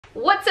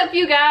What's up,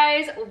 you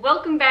guys?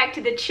 Welcome back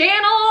to the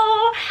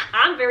channel.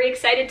 I'm very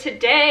excited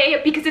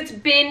today because it's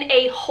been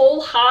a whole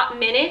hot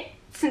minute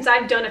since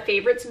I've done a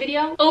favorites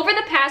video. Over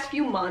the past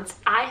few months,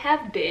 I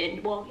have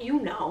been, well, you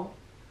know,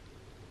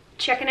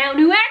 checking out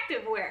new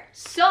activewear.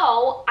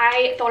 So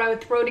I thought I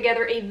would throw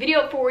together a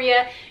video for you,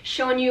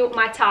 showing you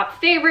my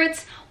top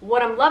favorites,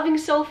 what I'm loving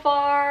so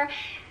far,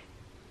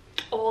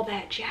 all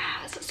that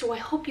jazz. So I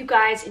hope you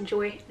guys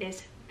enjoy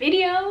this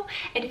video,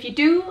 and if you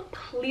do,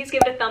 please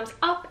give it a thumbs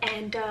up,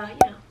 and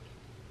you know,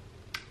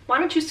 why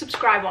don't you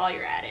subscribe while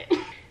you're at it?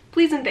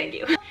 Please and thank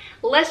you.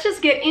 Let's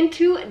just get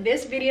into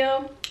this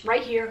video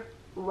right here,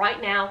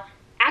 right now.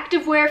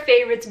 Activewear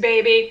favorites,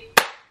 baby.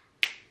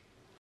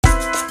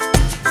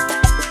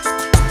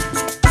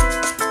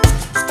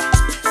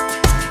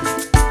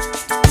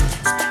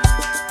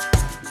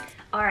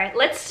 All right,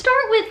 let's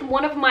start with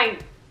one of my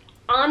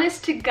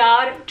honest to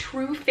God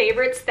true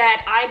favorites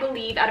that I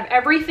believe out of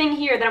everything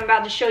here that I'm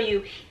about to show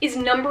you is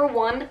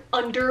 #1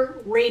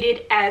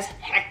 underrated as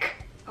heck.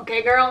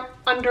 Okay, girl,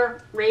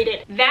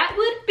 underrated. That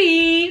would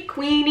be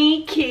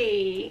Queenie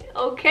Key,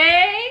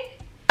 okay?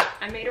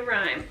 I made a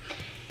rhyme.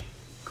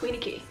 Queenie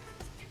Key.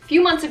 A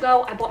few months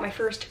ago, I bought my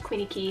first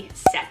Queenie Key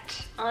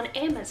set on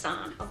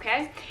Amazon,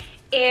 okay?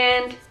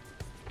 And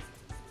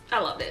I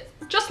loved it.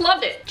 Just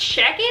loved it.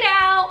 Check it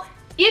out.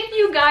 If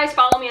you guys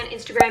follow me on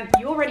Instagram,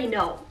 you already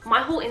know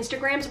my whole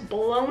Instagram's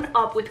blown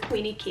up with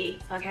Queenie Key,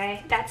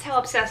 okay? That's how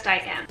obsessed I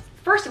am.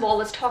 First of all,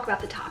 let's talk about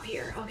the top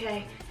here,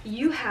 okay?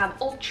 You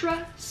have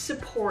ultra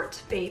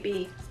support,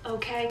 baby,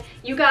 okay?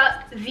 You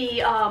got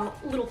the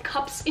little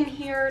cups in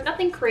here,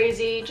 nothing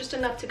crazy, just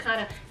enough to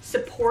kind of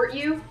support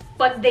you,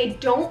 but they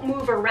don't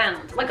move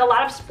around. Like a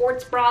lot of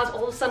sports bras,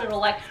 all of a sudden it'll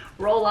like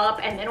roll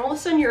up, and then all of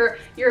a sudden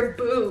your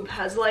boob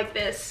has like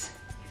this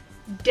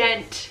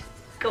dent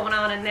going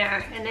on in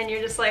there, and then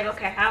you're just like,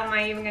 okay, how am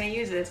I even gonna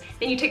use this?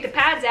 Then you take the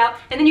pads out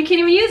and then you can't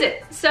even use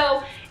it.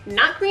 So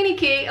not Queenie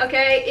Key,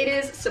 okay? It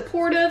is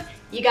supportive.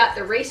 You got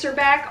the racer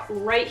back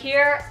right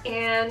here,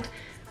 and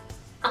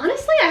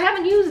honestly, I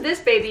haven't used this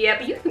baby yet,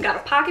 but you even got a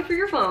pocket for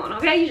your phone,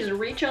 okay? You just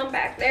reach on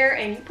back there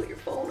and you put your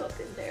phone up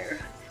in there.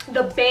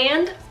 The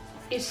band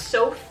is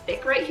so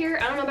thick right here.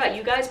 I don't know about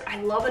you guys, but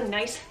I love a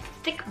nice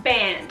thick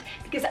band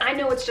because I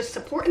know it's just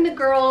supporting the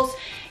girls.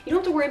 You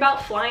don't have to worry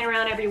about flying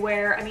around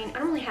everywhere. I mean, I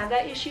don't really have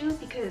that issue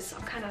because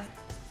I'm kind of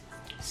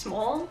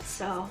small,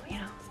 so, you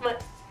know,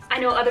 but I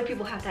know other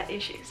people have that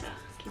issue, so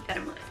keep that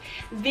in mind.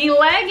 The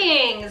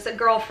leggings,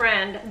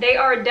 girlfriend, they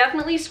are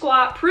definitely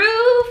squat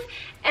proof,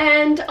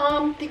 and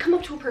they come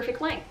up to a perfect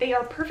length. They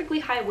are perfectly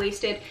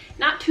high-waisted,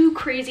 not too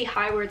crazy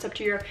high where it's up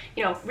to your,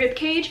 you know, rib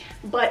cage,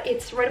 but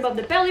it's right above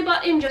the belly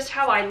button, just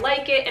how I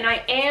like it, and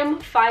I am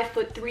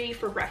 5'3"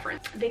 for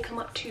reference. They come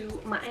up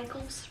to my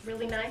ankles,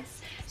 really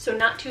nice, so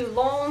not too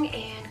long,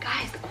 and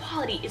guys, the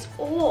quality is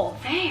all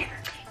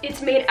there.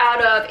 It's made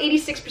out of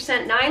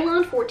 86%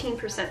 nylon,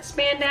 14%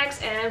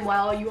 spandex, and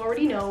while you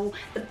already know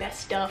the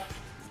best stuff,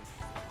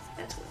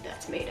 that's what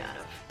that's made out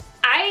of.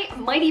 I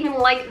might even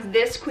like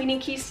this Queenie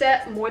Key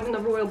set more than the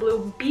royal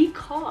blue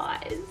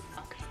because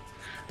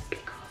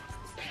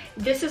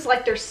this is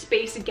like their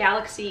space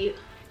galaxy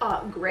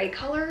gray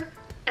color,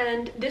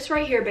 and this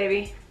right here,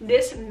 baby,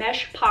 this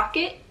mesh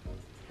pocket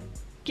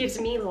gives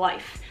me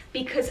life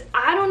because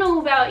I don't know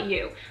about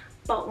you,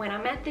 but when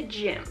I'm at the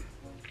gym,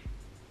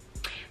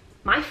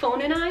 my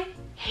phone and I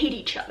hate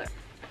each other.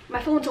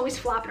 My phone's always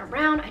flopping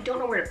around. I don't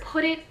know where to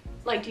put it.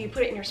 Like, do you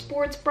put it in your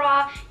sports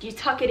bra? Do you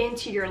tuck it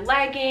into your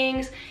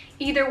leggings?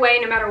 Either way,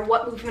 no matter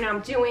what movement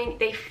I'm doing,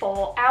 they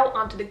fall out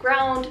onto the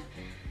ground.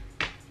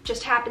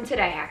 Just happened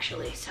today,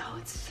 actually, so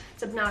it's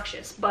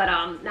obnoxious. But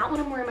not when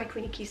I'm wearing my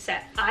Queenie Key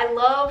set. I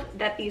love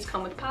that these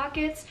come with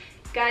pockets.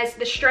 Guys,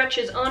 the stretch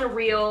is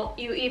unreal.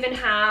 You even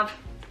have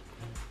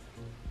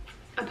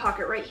a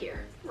pocket right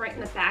here, right in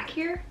the back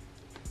here.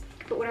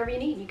 Put whatever you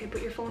need. You can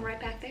put your phone right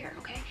back there,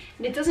 okay?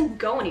 And it doesn't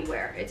go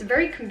anywhere. It's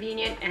very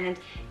convenient, and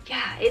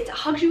yeah, it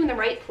hugs you in the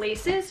right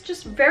places.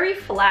 Just very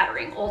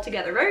flattering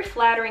altogether. Very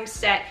flattering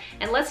set.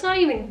 And let's not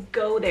even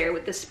go there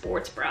with the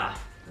sports bra,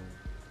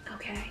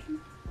 okay?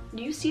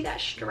 Do you see that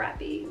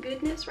strappy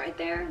goodness right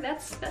there?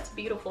 That's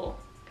beautiful,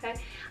 okay?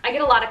 I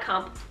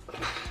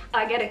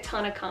get a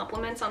ton of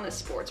compliments on this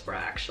sports bra,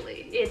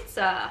 actually. It's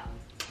very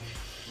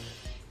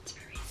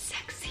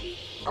sexy.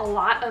 A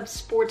lot of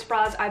sports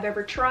bras I've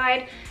ever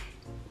tried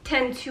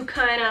tend to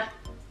kind of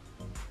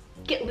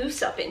get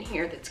loose up in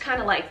here. That's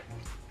kind of like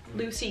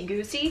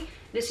loosey-goosey.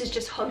 This is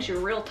just hugs you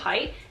real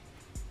tight,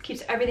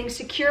 keeps everything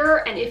secure,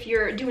 and if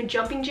you're doing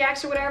jumping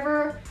jacks or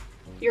whatever,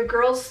 your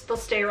girls, they'll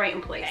stay right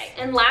in place. Okay.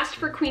 And last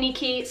for Queenie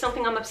Key,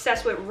 something I'm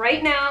obsessed with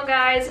right now,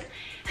 guys,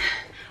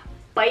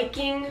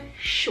 biking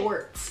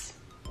shorts.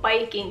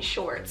 Biking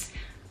shorts.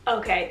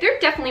 Okay, they're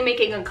definitely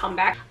making a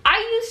comeback. I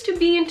used to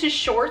be into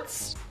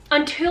shorts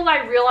until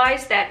I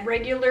realized that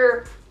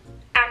regular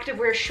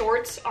activewear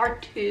shorts are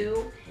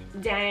too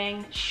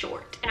dang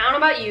short. And I don't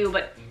know about you,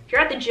 but if you're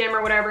at the gym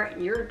or whatever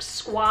and you're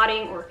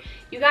squatting or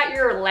you got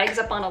your legs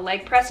up on a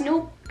leg press,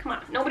 no, come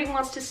on, nobody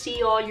wants to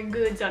see all your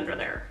goods under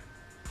there.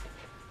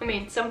 I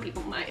mean, some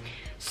people might.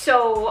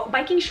 So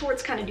biking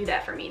shorts kind of do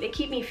that for me. They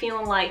keep me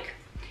feeling like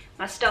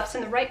my stuff's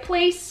in the right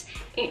place.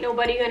 Ain't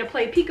nobody gonna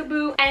play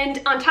peekaboo.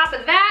 And on top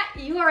of that,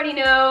 you already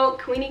know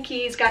Queenie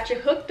Keys got you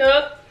hooked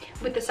up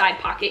with the side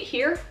pocket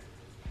here.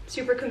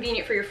 Super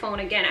convenient for your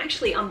phone, again,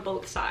 actually on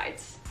both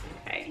sides.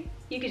 Okay,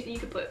 you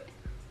could put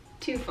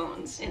 2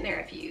 phones in there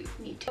if you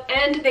need to.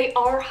 And they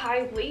are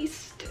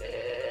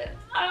high-waisted.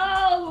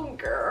 Oh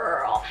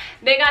girl,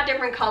 they got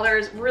different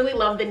colors. Really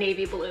love the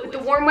navy blue. With the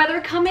warm weather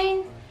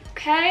coming,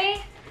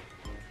 okay.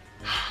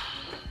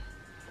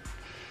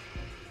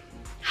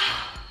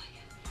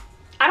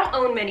 I don't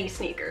own many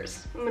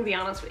sneakers, I'm gonna be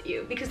honest with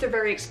you, because they're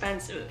very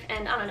expensive,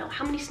 and I don't know,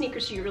 how many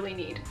sneakers do you really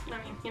need? I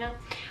mean, you know?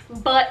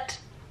 But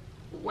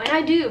when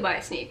I do buy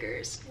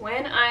sneakers,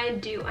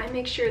 I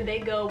make sure they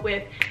go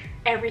with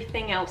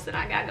everything else that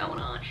I got going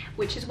on,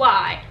 which is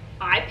why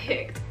I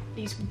picked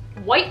these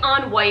white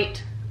on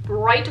white,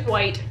 bright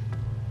white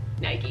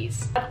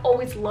Nikes. I've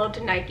always loved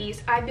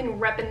Nikes. I've been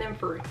repping them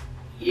for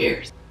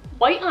years.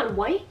 White on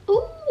white,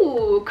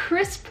 ooh,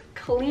 crisp,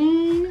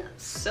 clean,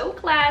 so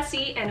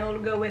classy, and it'll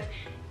go with,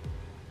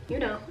 you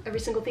know, every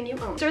single thing you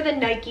own. These are the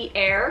Nike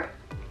Air,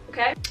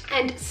 okay?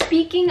 And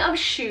speaking of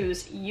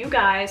shoes, you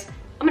guys,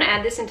 I'm gonna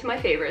add this into my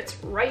favorites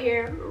right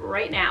here,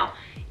 right now.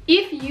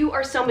 If you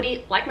are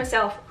somebody like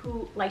myself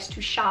who likes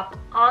to shop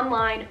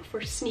online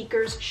for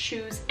sneakers,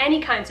 shoes,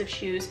 any kinds of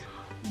shoes,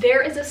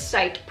 there is a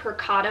site,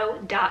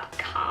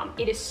 percado.com.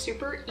 It is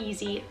super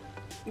easy,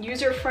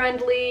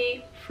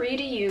 user-friendly, free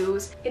to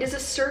use. It is a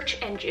search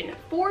engine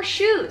for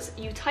shoes.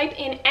 You type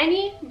in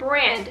any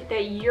brand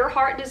that your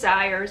heart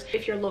desires,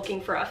 if you're looking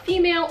for a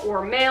female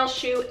or male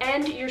shoe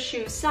and your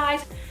shoe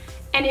size,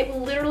 and it will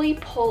literally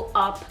pull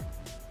up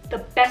the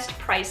best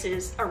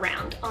prices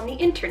around on the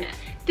internet.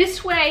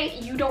 This way,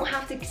 you don't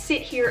have to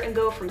sit here and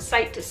go from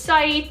site to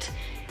site,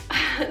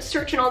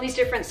 searching all these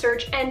different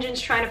search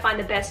engines, trying to find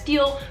the best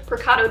deal.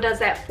 Percado does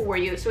that for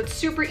you, so it's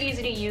super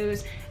easy to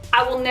use.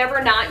 I will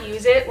never not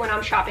use it when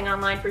I'm shopping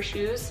online for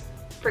shoes.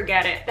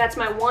 Forget it. That's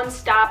my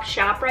one-stop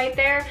shop right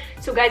there.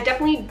 So guys,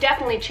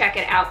 definitely check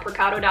it out,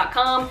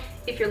 percado.com,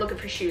 if you're looking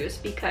for shoes,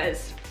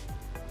 because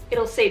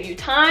it'll save you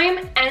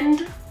time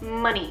and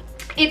money.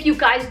 If you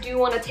guys do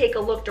want to take a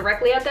look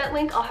directly at that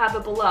link, I'll have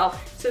it below.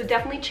 So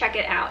definitely check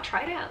it out.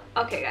 Try it out.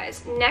 Okay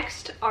guys,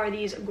 next are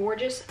these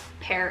gorgeous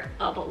pair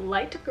of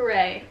light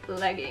gray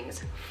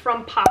leggings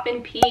from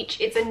Poppin'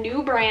 Peach. It's a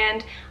new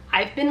brand.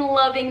 I've been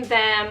loving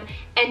them,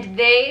 and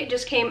they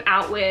just came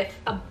out with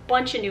a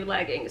bunch of new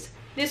leggings.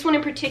 This one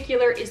in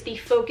particular is the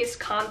Focus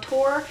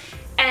Contour,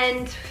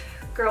 and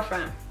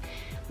girlfriend,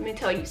 let me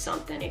tell you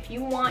something. If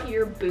you want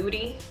your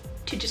booty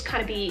to just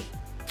kind of be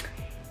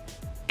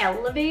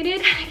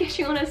elevated, I guess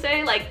you want to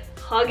say, like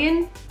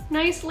hugging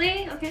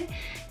nicely, okay?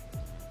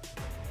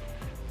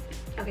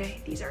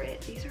 Okay, these are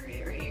it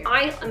right here.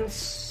 I am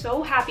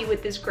so happy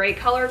with this gray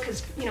color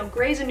because, you know,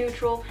 gray's a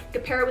neutral, you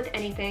can pair it with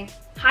anything.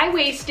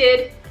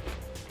 High-waisted,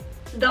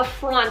 the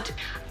front.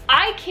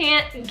 I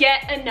can't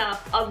get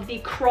enough of the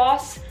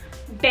cross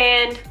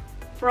band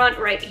front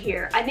right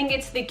here. I think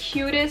it's the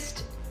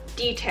cutest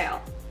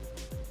detail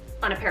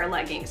on a pair of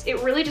leggings. It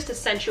really just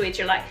accentuates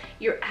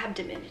your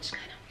abdomen. It's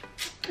kind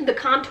of, the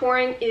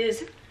contouring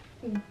is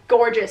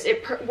gorgeous.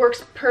 It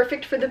works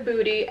perfect for the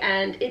booty,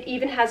 and it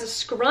even has a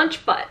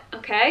scrunch butt,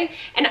 okay?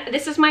 And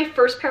this is my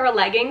first pair of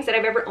leggings that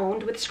I've ever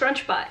owned with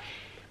scrunch butt.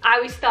 I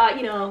always thought,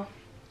 you know,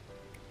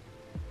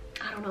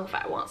 I don't know if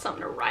I want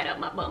something to ride up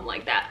my bum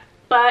like that,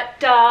 but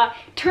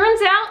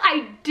turns out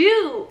I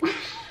do.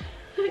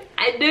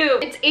 I do.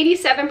 It's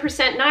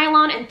 87%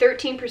 nylon and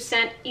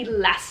 13%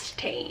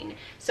 elastane.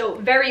 So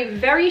very,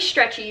 very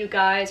stretchy, you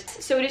guys.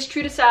 So it is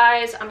true to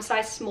size. I'm a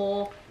size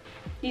small.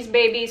 These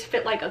babies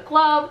fit like a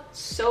glove.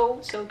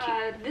 So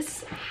cute.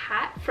 This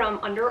hat from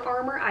Under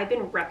Armour, I've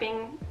been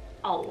repping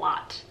a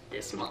lot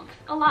this month.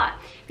 A lot.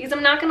 Because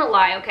I'm not gonna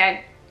lie,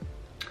 okay?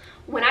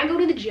 When I go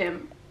to the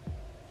gym,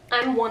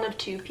 I'm one of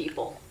two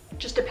people. It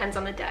just depends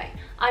on the day.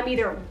 I'm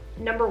either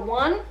number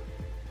one,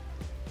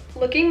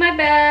 looking my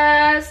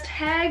best,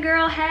 hey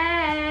girl,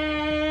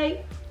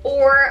 hey,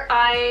 or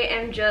I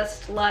am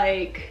just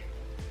like,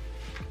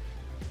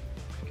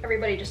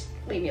 everybody just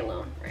leave me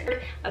alone, right?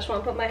 I just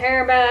want to put my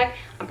hair back.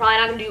 I'm probably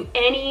not gonna do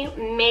any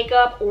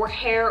makeup or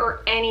hair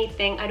or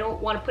anything. I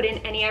don't want to put in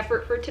any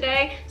effort for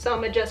today, so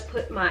I'm gonna just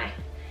put my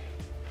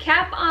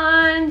cap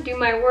on, do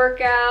my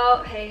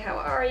workout. Hey, how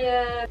are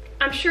ya?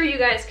 I'm sure you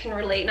guys can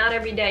relate. Not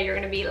every day you're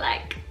gonna be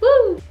like,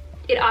 woo!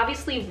 It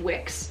obviously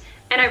wicks,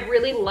 and I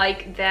really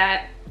like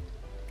that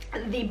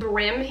the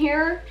brim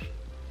here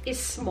is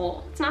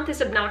small. It's not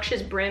this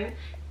obnoxious brim,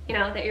 you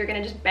know, that you're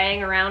gonna just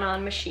bang around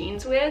on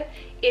machines with.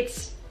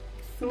 It's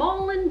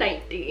small and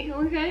dainty,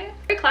 okay?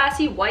 Very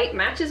classy, white,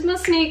 matches my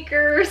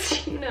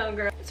sneakers, you know,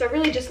 girl. So I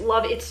really just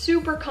love it. It's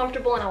super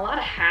comfortable, and a lot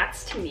of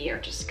hats to me are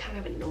just kind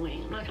of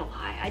annoying. I'm not gonna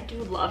lie. I do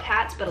love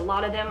hats, but a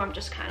lot of them I'm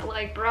just kind of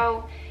like,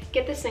 bro,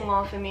 get this thing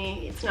off of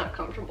me. It's not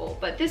comfortable.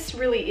 But this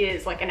really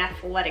is like an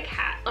athletic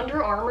hat.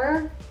 Under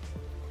Armour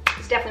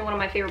is definitely one of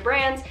my favorite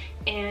brands,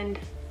 and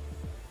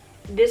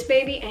this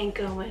baby ain't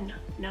going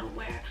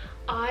nowhere.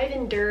 I've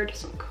endured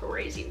some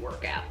crazy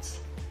workouts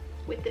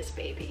with this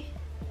baby.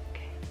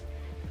 Okay.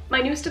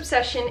 My newest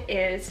obsession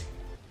is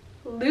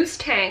loose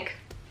tank,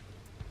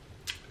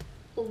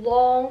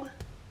 long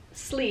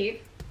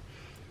sleeve,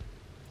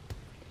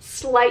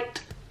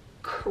 slight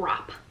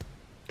crop.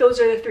 Those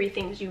are the 3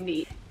 things you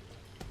need.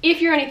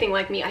 If you're anything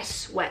like me, I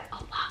sweat a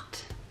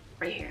lot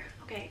right here,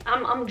 okay?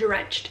 I'm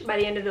drenched by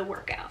the end of the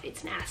workout.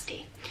 It's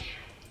nasty.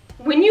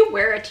 When you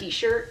wear a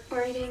t-shirt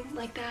or anything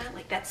like that,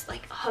 like that's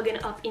like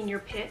hugging up in your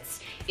pits,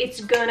 it's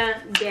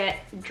gonna get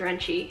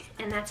drenchy,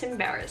 and that's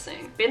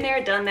embarrassing. Been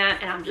there, done that,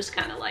 and I'm just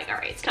kind of like, all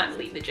right, it's time to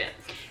leave the gym.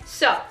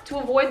 So to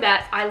avoid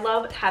that, I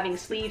love having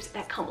sleeves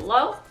that come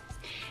low,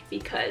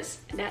 because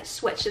that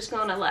sweat's just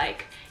gonna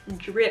like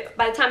drip.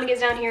 By the time it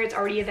gets down here, it's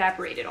already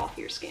evaporated off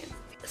your skin.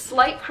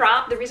 Slight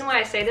crop, the reason why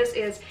I say this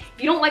is if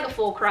you don't like a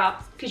full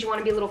crop because you want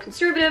to be a little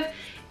conservative,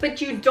 but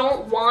you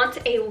don't want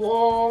a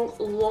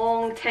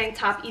long tank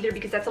top either,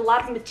 because that's a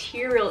lot of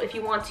material if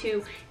you want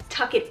to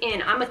tuck it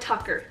in. I'm a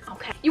tucker,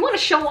 okay? You want to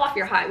show off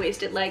your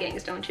high-waisted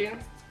leggings, don't you?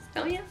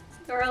 Oh yeah,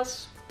 or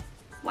else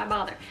why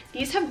bother?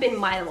 These have been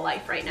my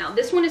life right now.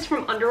 This one is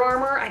from Under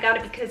Armour. I got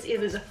it because it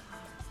was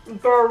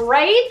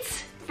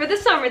bright for the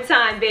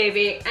summertime,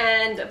 baby.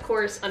 And of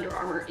course, Under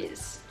Armour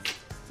is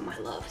my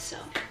love, so.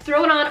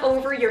 Throw it on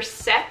over your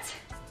set,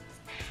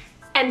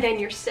 and then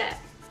you're set.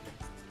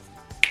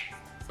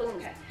 Boom,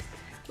 okay.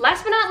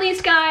 Last but not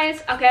least,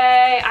 guys,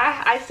 okay,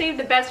 I saved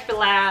the best for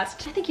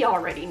last. I think you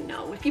already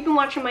know. If you've been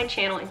watching my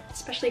channel,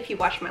 especially if you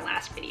watched my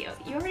last video,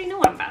 you already know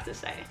what I'm about to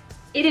say.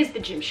 It is the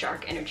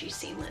Gymshark Energy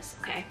Seamless,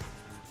 okay?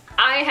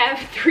 I have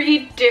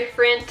 3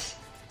 different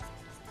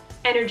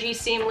Energy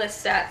Seamless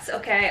sets,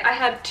 okay? I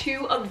have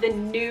 2 of the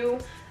new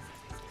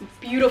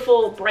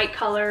beautiful bright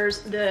colors,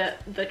 the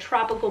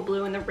tropical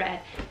blue and the red,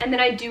 and then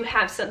I do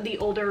have the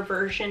older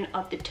version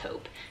of the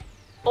taupe.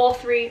 All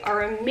 3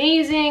 are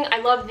amazing. I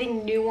love the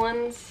new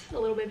ones a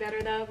little bit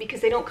better though,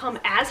 because they don't come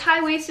as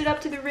high-waisted up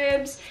to the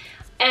ribs,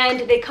 and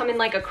they come in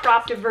like a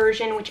cropped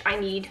version, which I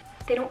need.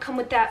 They don't come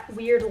with that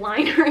weird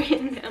liner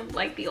in them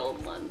like the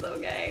old ones,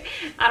 okay?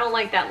 I don't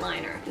like that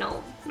liner.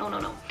 No.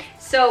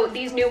 So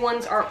these new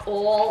ones are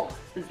all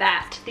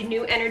that. The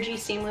new Energy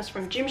Seamless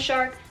from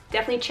Gymshark.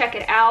 Definitely check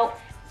it out.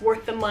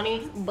 Worth the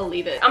money,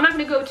 believe it. I'm not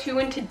gonna go too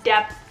into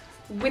depth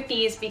with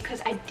these because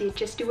I did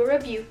just do a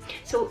review.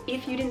 So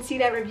if you didn't see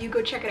that review,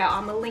 go check it out.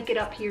 I'm gonna link it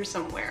up here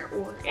somewhere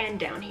and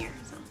down here.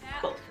 So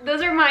both.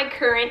 Those are my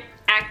current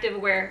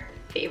activewear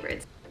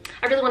favorites.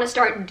 I really want to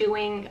start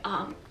doing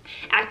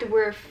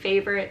activewear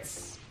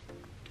favorites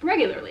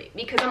regularly,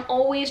 because I'm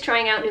always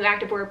trying out new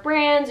activewear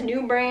brands,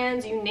 new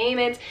brands, you name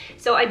it.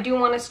 So I do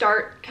want to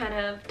start kind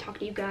of talking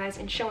to you guys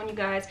and showing you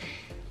guys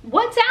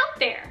what's out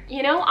there.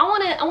 You know, I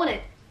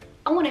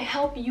want to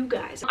help you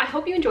guys. I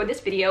hope you enjoyed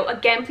this video.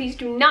 Again, please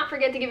do not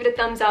forget to give it a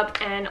thumbs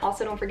up, and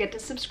also don't forget to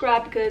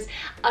subscribe, because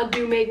I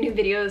do make new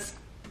videos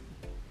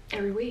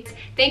every week.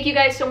 Thank you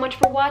guys so much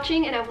for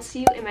watching, and I will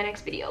see you in my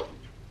next video.